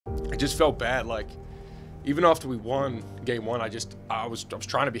it just felt bad. Like, even after we won game one, I was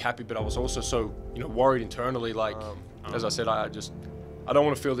trying to be happy, but I was also so, worried internally. Like, as I said, I don't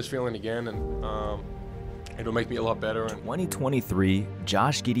want to feel this feeling again, and it'll make me a lot better. 2023,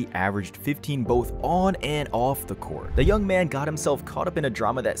 Josh Giddey averaged 15 both on and off the court. The young man got himself caught up in a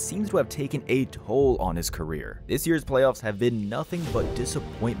drama that seems to have taken a toll on his career. This year's playoffs have been nothing but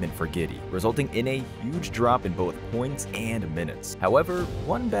disappointment for Giddey, resulting in a huge drop in both points and minutes. However,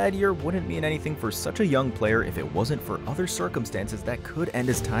 one bad year wouldn't mean anything for such a young player if it wasn't for other circumstances that could end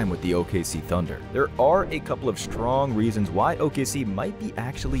his time with the OKC Thunder. There are a couple of strong reasons why OKC might be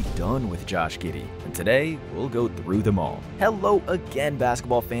actually done with Josh Giddey, and today, we'll go through them all. Hello again,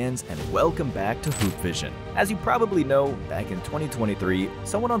 basketball fans, and welcome back to Hoop Vision. As you probably know, back in 2023,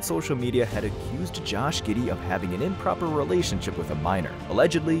 someone on social media had accused Josh Giddey of having an improper relationship with a minor.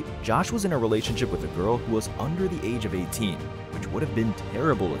 Allegedly, Josh was in a relationship with a girl who was under the age of 18, which would have been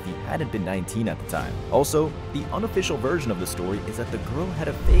terrible if he hadn't been 19 at the time. Also, the unofficial version of the story is that the girl had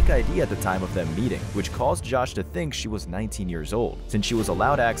a fake ID at the time of them meeting, which caused Josh to think she was 19 years old. Since she was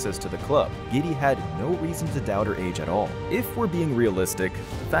allowed access to the club, Giddey had no reason to doubt her age at all. If we're being realistic,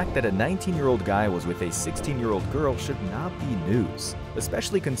 the fact that a 19-year-old guy was with a 16-year-old girl should not be news,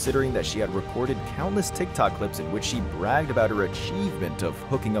 especially considering that she had recorded countless TikTok clips in which she bragged about her achievement of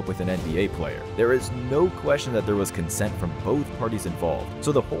hooking up with an NBA player. There is no question that there was consent from both parties involved,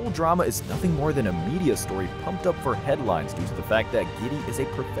 so the whole drama is nothing more than a media story pumped up for headlines due to the fact that Giddey is a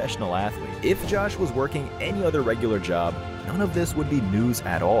professional athlete. If Josh was working any other regular job, none of this would be news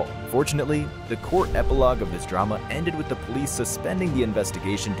at all. Fortunately, the court epilogue of this drama ended with the police suspending the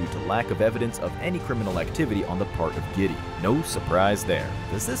investigation due to lack of evidence of any criminal activity on the part of Giddey. No surprise there.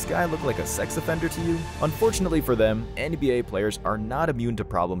 Does this guy look like a sex offender to you? Unfortunately for them, NBA players are not immune to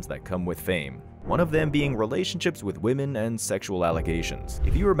problems that come with fame, one of them being relationships with women and sexual allegations.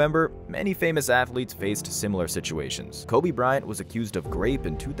 If you remember, many famous athletes faced similar situations. Kobe Bryant was accused of rape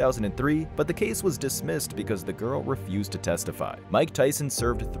in 2003, but the case was dismissed because the girl refused to testify. Mike Tyson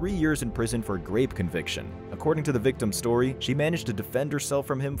served 3 years in prison for rape conviction. According to the victim's story, she managed to defend herself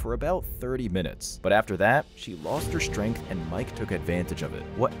from him for about 30 minutes. But after that, she lost her strength and Mike took advantage of it.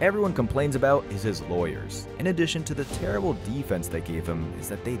 What everyone complains about is his lawyers. In addition to the terrible defense they gave him, is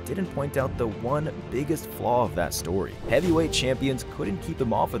that they didn't point out the one biggest flaw of that story. Heavyweight champions couldn't keep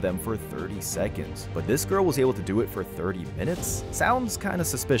them off of them for 30 seconds, but this girl was able to do it for 30 minutes? Sounds kinda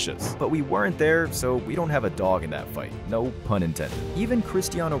suspicious, but we weren't there, so we don't have a dog in that fight. No pun intended. Even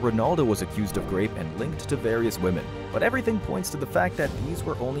Cristiano Ronaldo was accused of rape and linked to various women, but everything points to the fact that these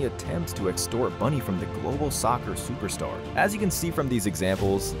were only attempts to extort money from the global soccer superstar. As you can see from these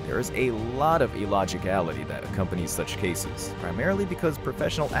examples, there is a lot of illogicality that accompanies such cases, primarily because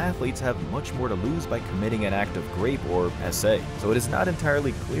professional athletes have much more to lose by committing an act of rape or SA, so it is not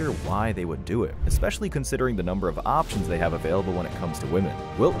entirely clear why they would do it, especially considering the number of options they have available when it comes to women.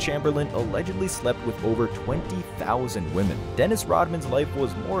 Wilt Chamberlain allegedly slept with over 20,000 women. Dennis Rodman's life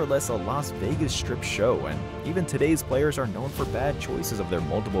was more or less a Las Vegas strip show, and even today's players are known for bad choices of their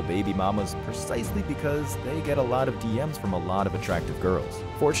multiple baby mamas precisely because they get a lot of DMs from a lot of attractive girls.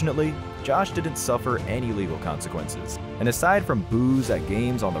 Fortunately, Josh didn't suffer any legal consequences, and aside from boos at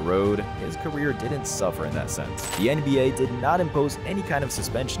games on the road, his career didn't suffer in that sense. The NBA did not impose any kind of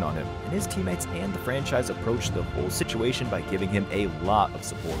suspension on him, and his teammates and the franchise approached the whole situation by giving him a lot of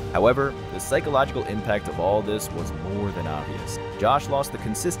support. However, the psychological impact of all this was more than obvious. Josh lost the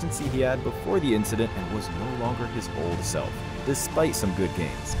consistency he had before the incident and was no longer his old self, despite some good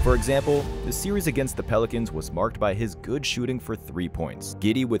games. For example, the series against the Pelicans was marked by his good shooting for 3 points.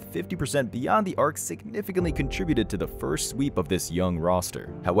 Giddey, with 50% beyond the arc, significantly contributed to the first sweep of this young roster.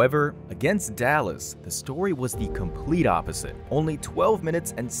 However, against Dallas, the story was the complete opposite. Only 12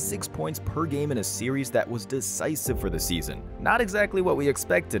 minutes and 6 points per game in a series that was decisive for the season. Not exactly what we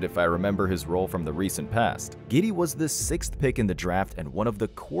expected if I remember his role from the recent past. Giddey was the 6th pick in the draft and one of the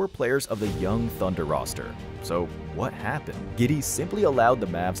core players of the young Thunder roster. So what happened? Giddey simply allowed the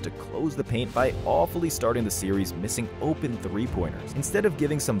Mavs to close the paint by awfully starting the series missing open three-pointers. Instead of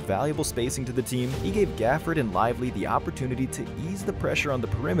giving some valuable spacing to the team, he gave Gafford and Lively the opportunity to ease the pressure on the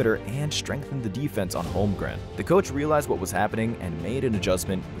perimeter and strengthen the defense on Holmgren. The coach realized what was happening and made an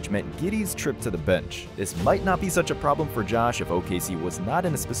adjustment, which meant Giddey's trip to the bench. This might not be such a problem for Josh if OKC was not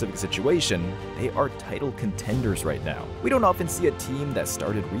in a specific situation. They are title contenders right now. We don't often see a team that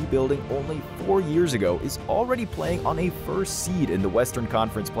started rebuilding only 4 years ago is already playing on a first seed in the Western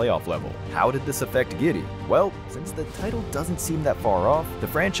Conference playoff level. How did this affect Giddey? Well, since the title doesn't seem that far off, the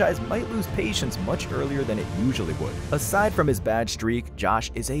franchise might lose patience much earlier than it usually would. Aside from his bad streak, Josh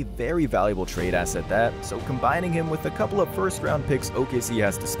is a very valuable trade asset so combining him with a couple of first-round picks OKC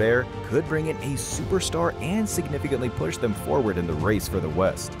has to spare could bring in a superstar and significantly push them forward in the race for the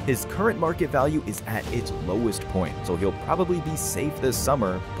West. His current market value is at its lowest point, so he'll probably be safe this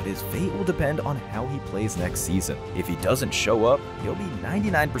summer, but his fate will depend on how he plays next season. If he doesn't show up, he'll be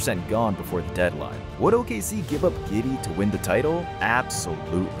 99% gone before the deadline. Would OKC give up Giddey to win the title?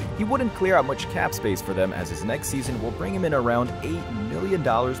 Absolutely. He wouldn't clear out much cap space for them, as his next season will bring him in around $8 million,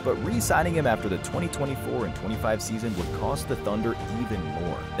 but re-signing him after the 2024 and 25 season would cost the Thunder even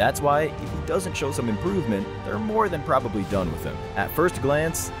more. That's why, if he doesn't show some improvement, they're more than probably done with him. At first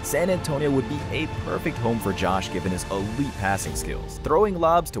glance, San Antonio would be a perfect home for Josh given his elite passing skills. Throwing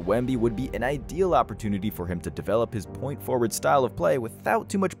lobs to Wemby would be an ideal opportunity for him to develop his point-forward style of play without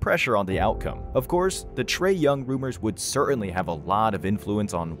too much pressure on the outcome. Of course, the Trae Young rumors would certainly have a lot of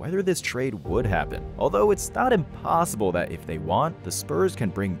influence on whether this trade would happen, although it's not impossible that if they want, the Spurs can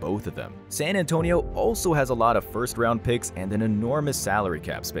bring both of them. San Antonio also has a lot of first-round picks and an enormous salary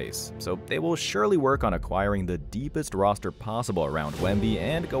cap space, so they will surely work on acquiring the deepest roster possible around Wemby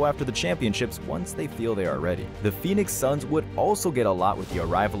and go after the championships once they feel they are ready. The Phoenix Suns would also get a lot with the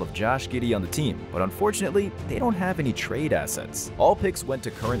arrival of Josh Giddey on the team, but unfortunately, they don't have any trade assets. All picks went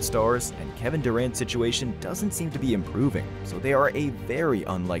to current stars, and Kevin Durant's situation doesn't seem to be improving, so they are a very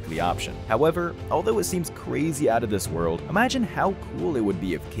unlikely option. However, although it seems crazy out of this world, imagine how cool it would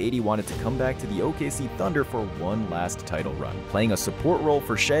be if KD wanted to come back to the OKC Thunder for one last title run, playing a support role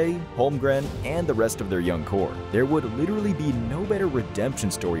for Shea, Holmgren, and the rest of their young core. There would literally be no better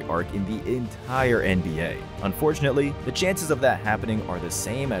redemption story arc in the entire NBA. Unfortunately, the chances of that happening are the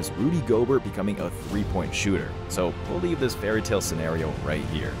same as Rudy Gobert becoming a three-point shooter, so we'll leave this fairy tale scenario right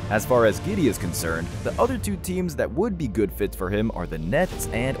here. As far as Giddey is concerned, the other two teams that would be good fits for him are the Nets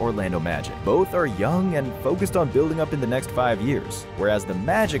and Orlando Magic. Both are young and focused on building up in the next 5 years, whereas the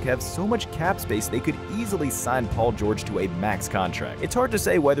Magic have so much cap space they could easily sign Paul George to a max contract. It's hard to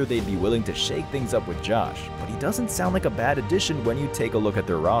say whether they'd be willing to shake things up with Josh, but he doesn't sound like a bad addition when you take a look at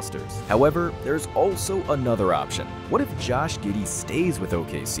their rosters. However, there's also another option. What if Josh Giddey stays with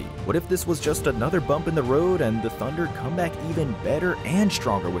OKC? What if this was just another bump in the road and the Thunder come back even better and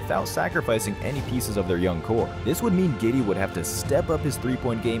stronger without sacrificing any pieces of their young core? This would mean Giddey would have to step up his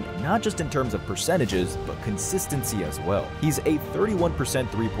three-point game not just in terms of percentages, but consistency as well. He's a 31%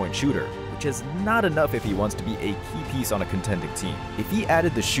 three-point shooter, which is not enough if he wants to be a key piece on a contending team. If he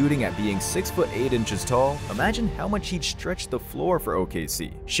added the shooting at being 6'8" tall, imagine how much he'd stretch the floor for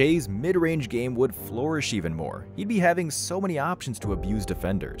OKC. Shea's mid-range game would flourish even more. He'd be having so many options to abuse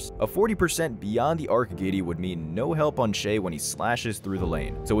defenders. A 40% beyond the arc Giddey would mean no help on Shea when he slashes through the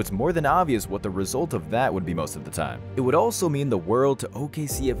lane, so it's more than obvious what the result of that would be most of the time. It would also mean the world to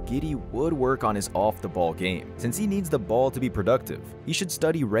OKC if Giddey would work on his off-the-ball game. Since he needs the ball to be productive, he should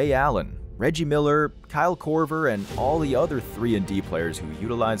study Ray Allen, Reggie Miller, Kyle Korver, and all the other 3-and-D players who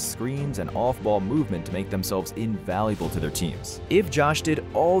utilize screens and off-ball movement to make themselves invaluable to their teams. If Josh did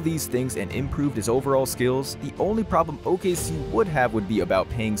all these things and improved his overall skills, the only problem OKC would have would be about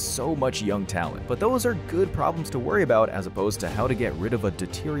paying so much young talent. But those are good problems to worry about as opposed to how to get rid of a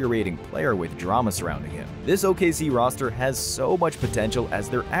deteriorating player with drama surrounding him. This OKC roster has so much potential as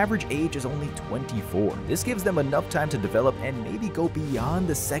their average age is only 24. This gives them enough time to develop and maybe go beyond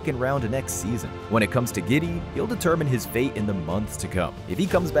the second round next season. When it comes to Giddey, he'll determine his fate in the months to come. If he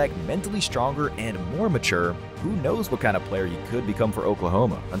comes back mentally stronger and more mature, who knows what kind of player he could become for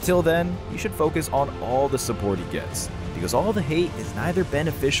Oklahoma. Until then, he should focus on all the support he gets, because all the hate is neither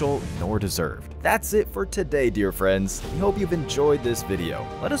beneficial nor deserved. That's it for today, dear friends. We hope you've enjoyed this video.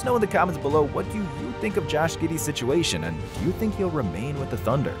 Let us know in the comments below, what do you think of Josh Giddey's situation, and do you think he'll remain with the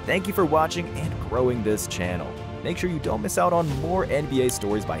Thunder? Thank you for watching and growing this channel. Make sure you don't miss out on more NBA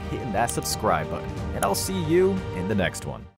stories by hitting that subscribe button, and I'll see you in the next one.